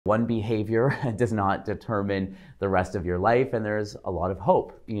one behavior does not determine the rest of your life, and there's a lot of hope,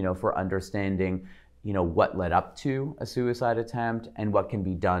 for understanding, what led up to a suicide attempt and what can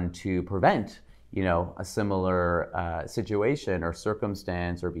be done to prevent, a similar situation or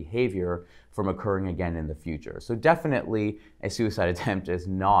circumstance or behavior from occurring again in the future. So definitely a suicide attempt is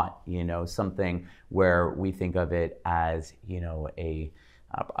not, something where we think of it as,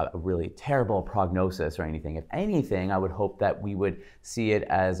 a really terrible prognosis or anything. If anything, I would hope that we would see it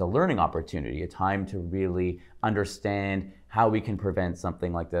as a learning opportunity, a time to really understand how we can prevent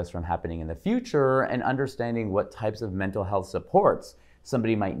something like this from happening in the future, and understanding what types of mental health supports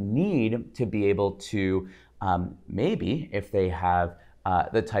somebody might need to be able to, maybe if they have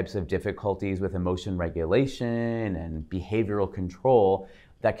the types of difficulties with emotion regulation and behavioral control,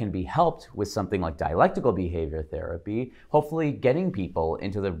 that can be helped with something like dialectical behavior therapy, hopefully getting people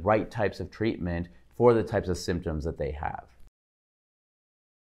into the right types of treatment for the types of symptoms that they have.